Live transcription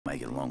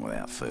make it long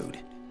without food.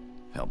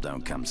 If help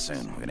don't come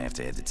soon, we're gonna have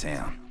to head to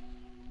town.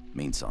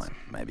 Meantime,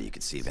 maybe you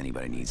could see if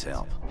anybody needs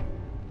help.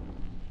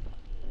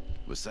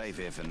 We're safe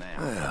here for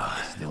now.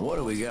 Well, what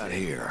do we got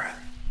here?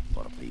 A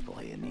lot of people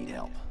here need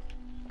help.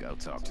 Go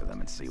talk to them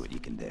and see what you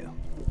can do.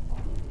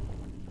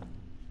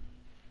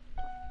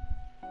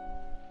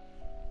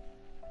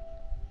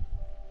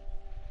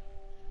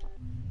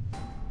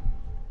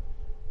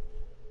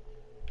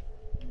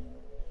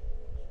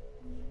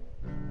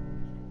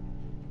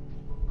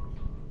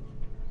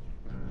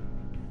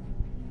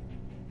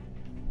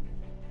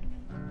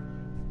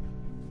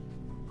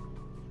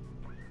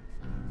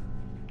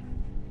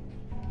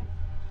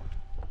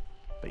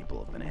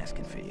 People have been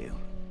asking for you,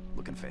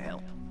 looking for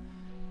help.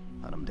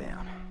 Hunt them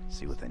down,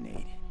 see what they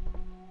need.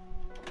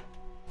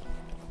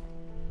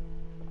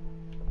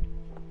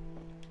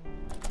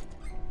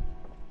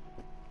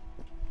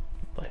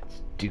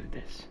 Let's do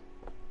this.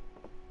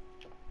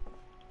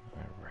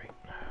 Alright,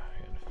 I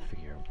gotta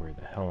figure out where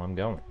the hell I'm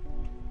going.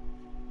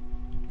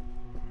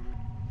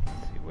 Let's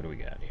see, what do we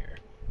got here?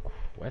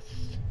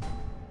 Quests?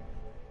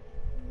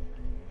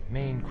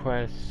 Main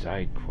quest,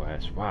 side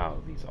quest.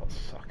 Wow, these all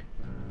suck.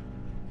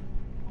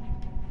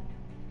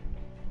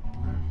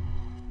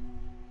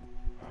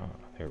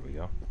 There we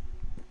go.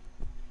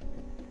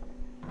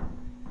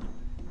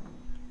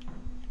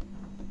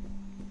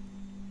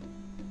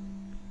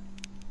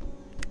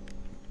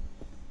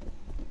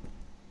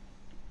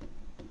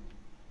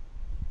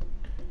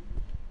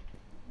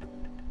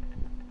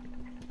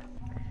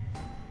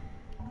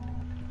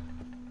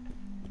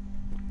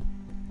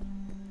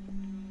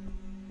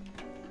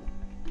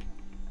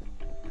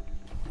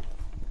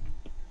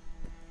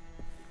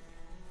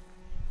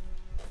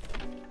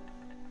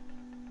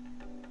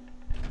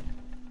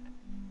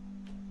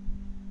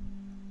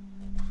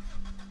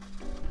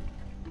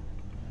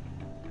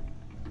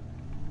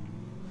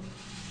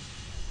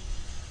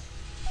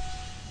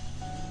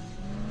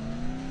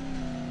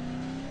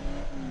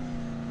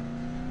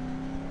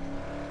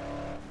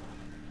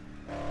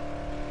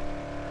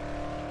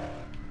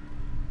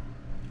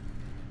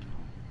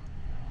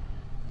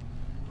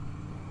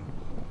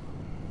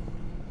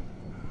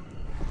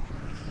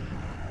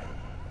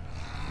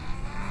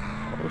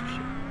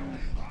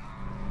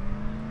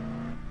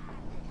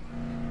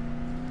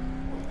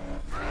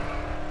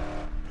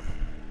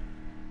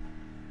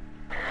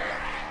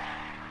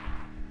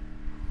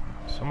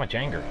 So much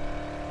anger.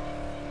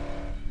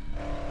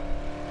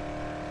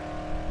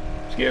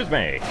 Excuse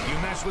me. You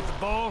mess with the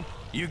bull,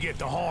 you get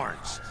the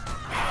horns.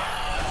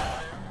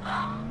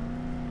 Am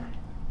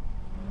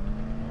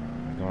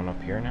I going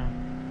up here now?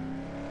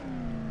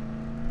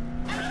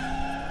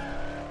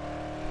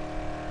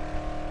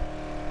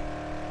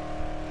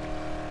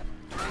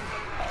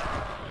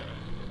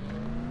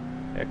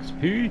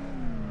 XP.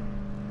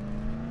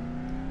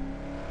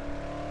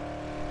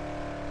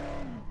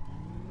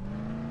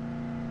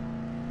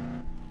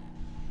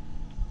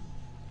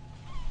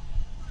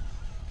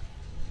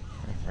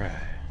 Right.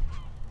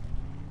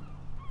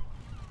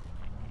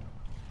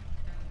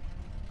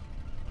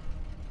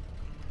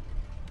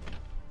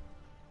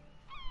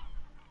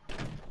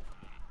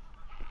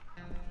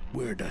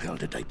 Where the hell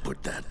did I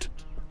put that?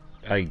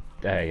 I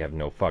have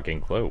no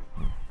fucking clue.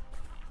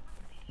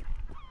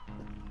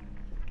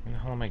 Where the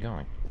hell am I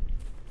going?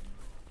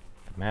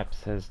 The map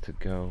says to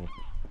go.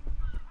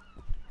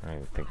 I don't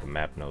even think the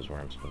map knows where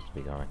I'm supposed to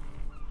be going.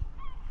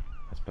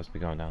 I'm supposed to be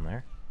going down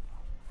there?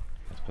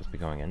 I'm supposed to be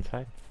going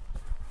inside?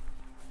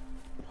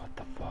 What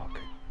the fuck?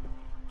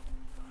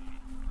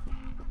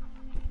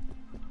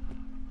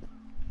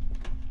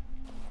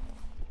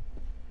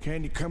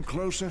 Can you come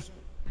closer?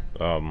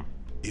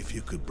 If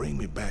you could bring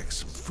me back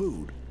some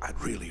food, I'd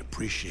really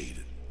appreciate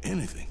it.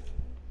 Anything.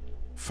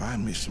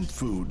 Find me some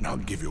food and I'll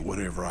give you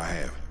whatever I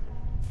have.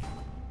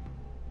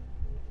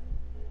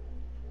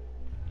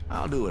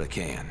 I'll do what I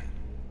can.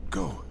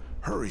 Go.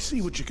 Hurry,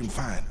 see what you can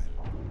find.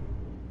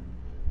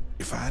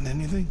 You find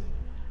anything?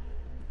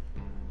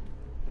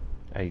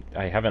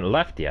 I haven't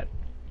left yet.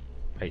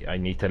 I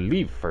need to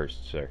leave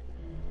first, sir.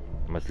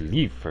 I must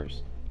leave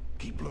first.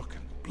 Keep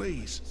looking,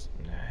 please.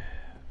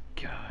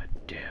 God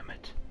damn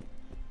it.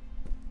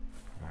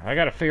 I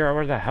gotta figure out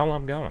where the hell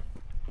I'm going.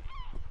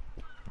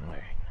 Wait,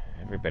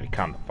 everybody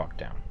calm the fuck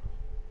down.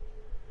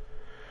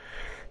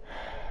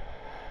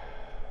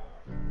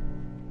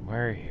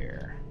 We're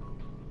here.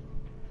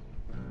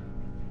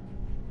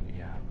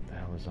 Yeah, what the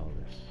hell is all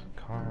this?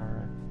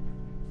 Car.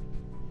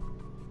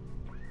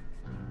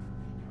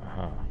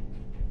 Uh-huh.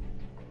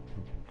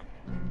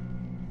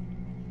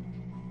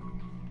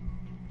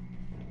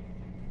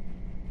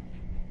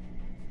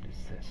 What is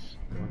this?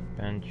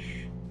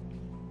 Workbench.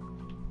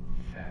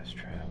 Fast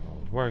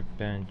travel.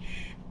 Workbench.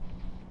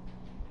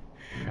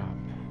 Shop.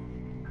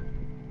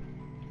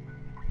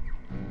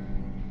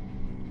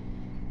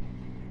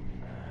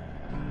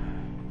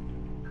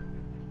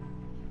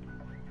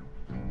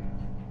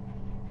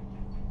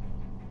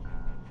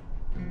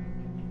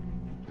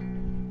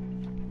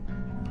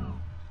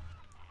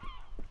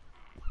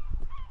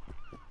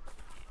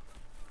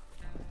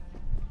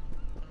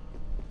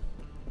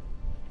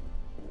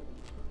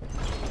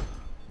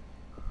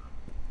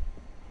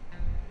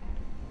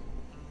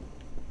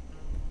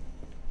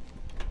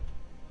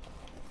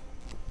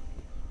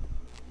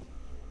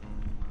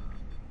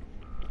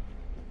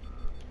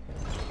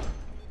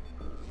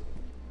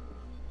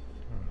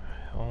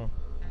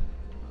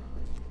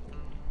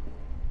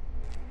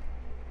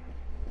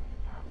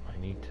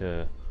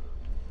 to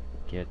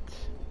get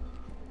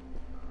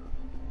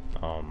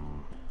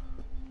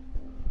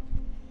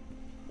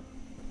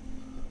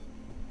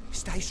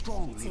Stay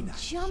strong, It's Lena. a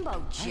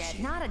jumbo jet,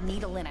 not a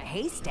needle in a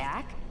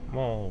haystack.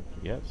 well,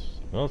 yes,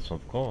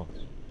 of course.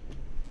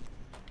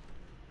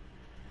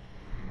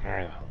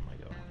 Where the hell am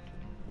I going?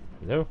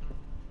 Hello?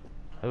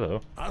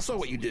 Hello. I saw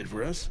what you did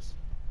for us,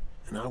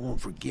 and I won't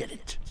forget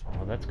it.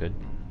 Oh, that's good.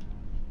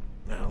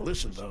 Now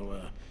listen,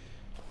 though,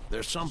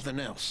 there's something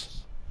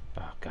else.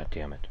 Oh, god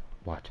damn it.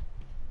 What?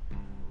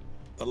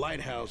 The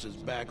lighthouse is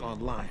back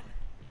online,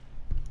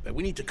 but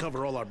we need to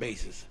cover all our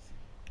bases.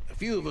 A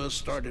few of us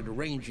started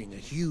arranging a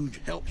huge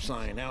help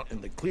sign out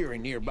in the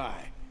clearing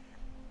nearby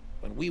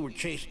when we were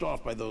chased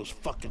off by those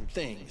fucking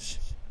things.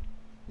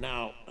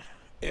 Now,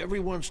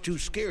 everyone's too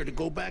scared to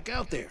go back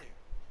out there.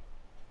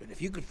 But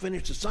if you could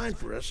finish the sign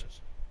for us,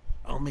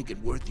 I'll make it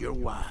worth your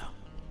while.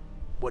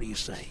 What do you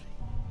say?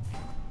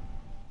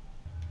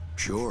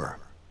 Sure.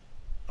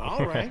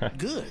 All right,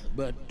 good.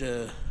 But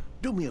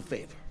do me a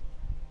favor.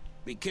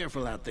 Be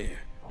careful out there.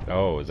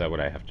 Oh, is that what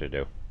I have to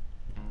do?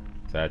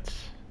 That's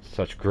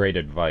such great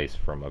advice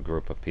from a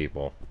group of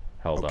people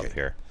held up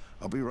here.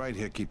 I'll be right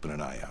here keeping an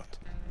eye out.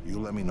 You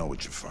let me know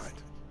what you find.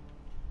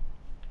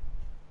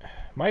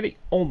 Am I the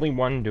only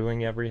one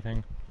doing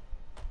everything?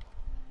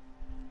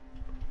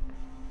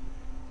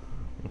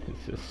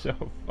 This is so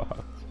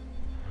fucked.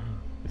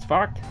 It's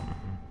fucked?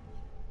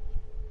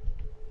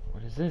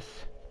 What is this?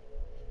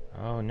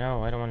 Oh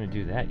no, I don't want to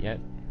do that yet.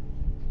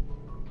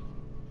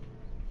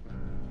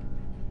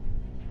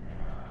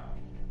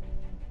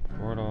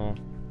 Portal,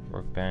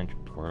 workbench,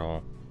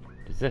 portal. What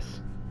is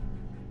this?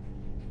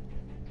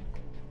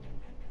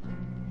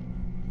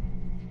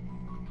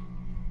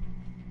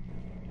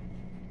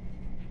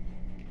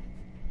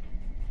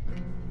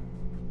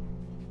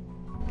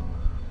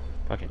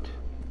 Fuck it.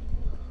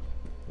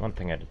 One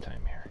thing at a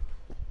time here.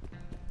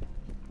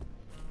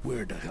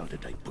 Where the hell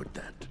did they put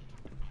that?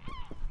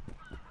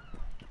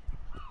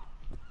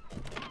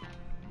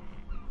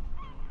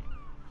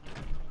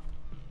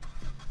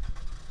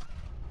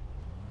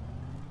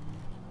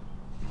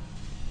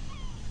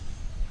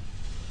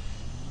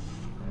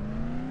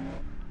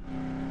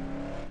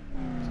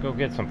 Let's go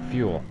get some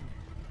fuel.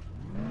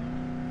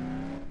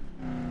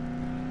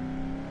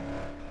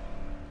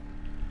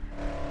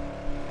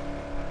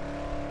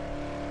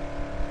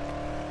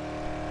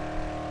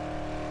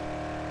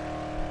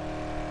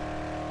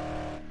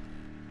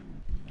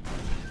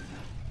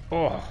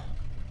 Oh,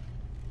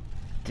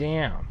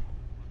 damn.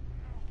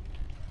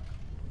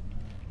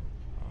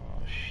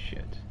 Oh,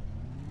 shit.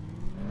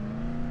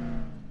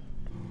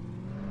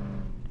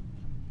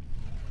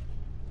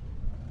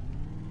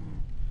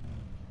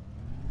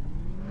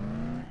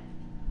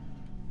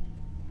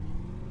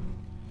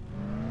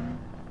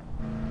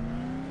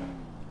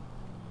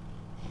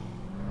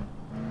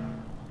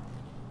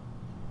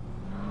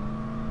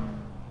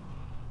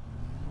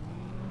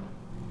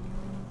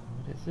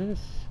 What is this?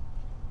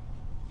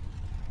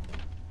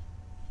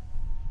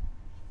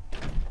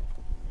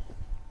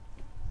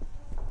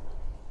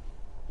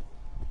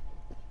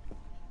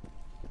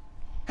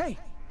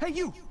 Hey,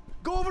 you!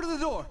 Go over to the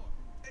door!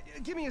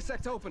 Give me a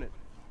sec to open it.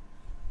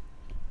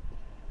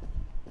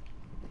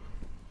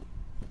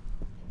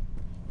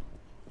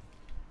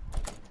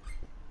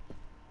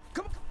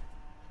 Come on!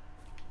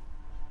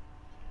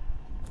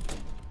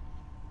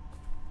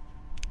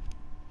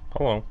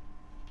 Hello.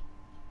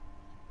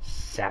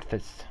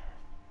 Sathis.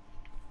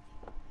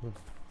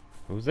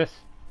 Who's this?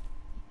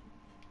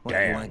 What,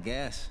 Damn. you want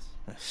gas?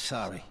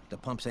 Sorry, the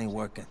pumps ain't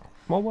working.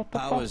 Well, what the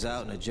Power's fuck?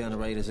 out and the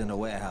generator's in the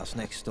warehouse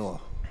next door.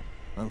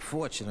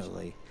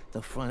 Unfortunately,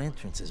 the front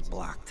entrance is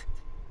blocked.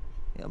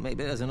 Yeah,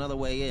 maybe there's another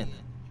way in.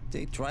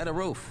 See, try the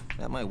roof.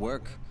 That might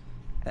work.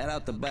 Head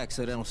out the back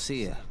so they don't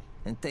see you.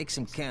 And take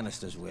some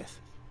canisters with.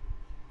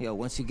 Yo,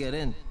 once you get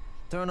in,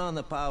 turn on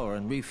the power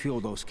and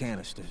refuel those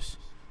canisters.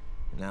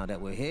 Now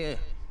that we're here,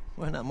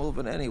 we're not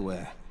moving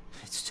anywhere.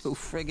 It's too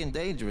friggin'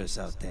 dangerous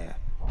out there.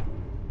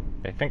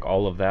 I think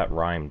all of that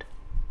rhymed.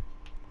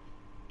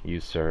 You,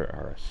 sir,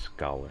 are a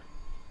scholar.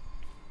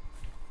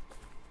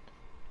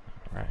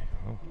 Alright,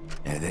 oh,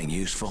 Anything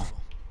useful?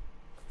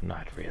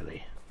 not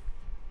really.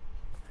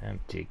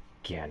 Empty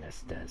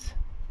canisters.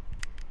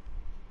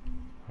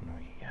 What do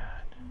we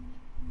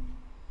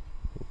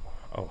got? Ooh,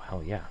 oh,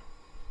 hell yeah.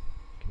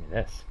 Give me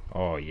this.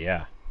 Oh,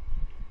 yeah.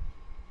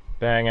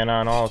 Banging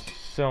on all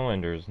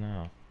cylinders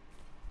now.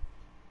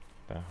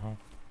 The hell?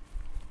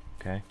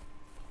 Okay.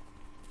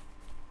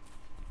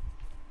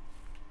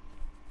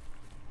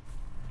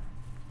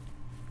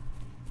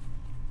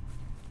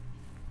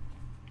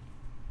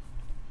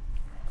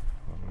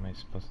 What am I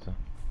supposed to...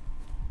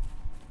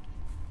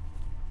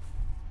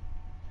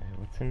 Hey,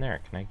 what's in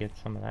there? Can I get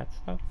some of that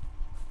stuff?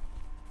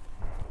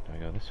 Do I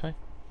go this way?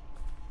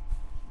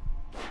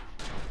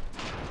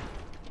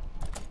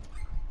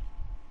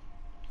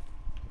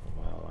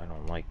 Well, I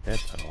don't like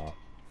this at all.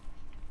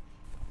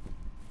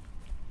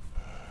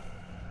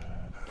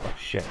 Oh,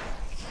 shit.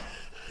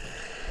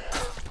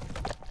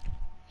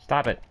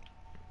 Stop it!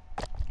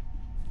 I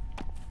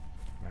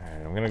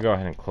don't I'm gonna go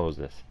ahead and close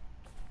this.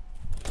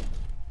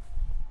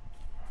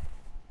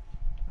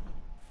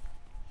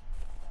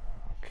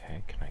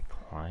 Okay, can I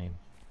climb?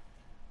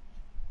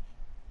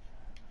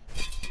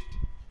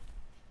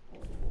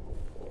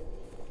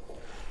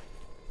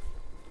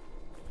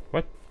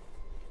 What?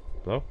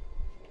 Hello?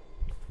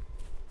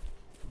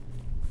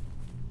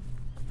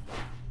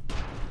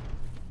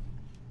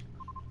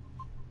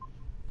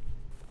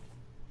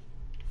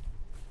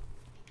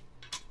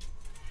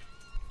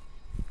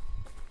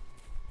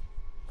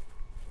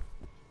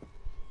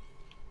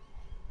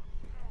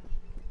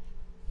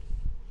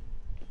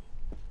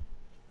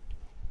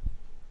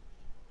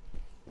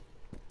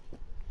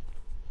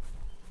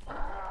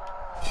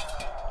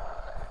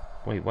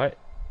 Wait, what?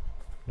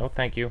 No,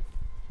 thank you.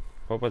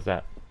 What was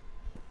that?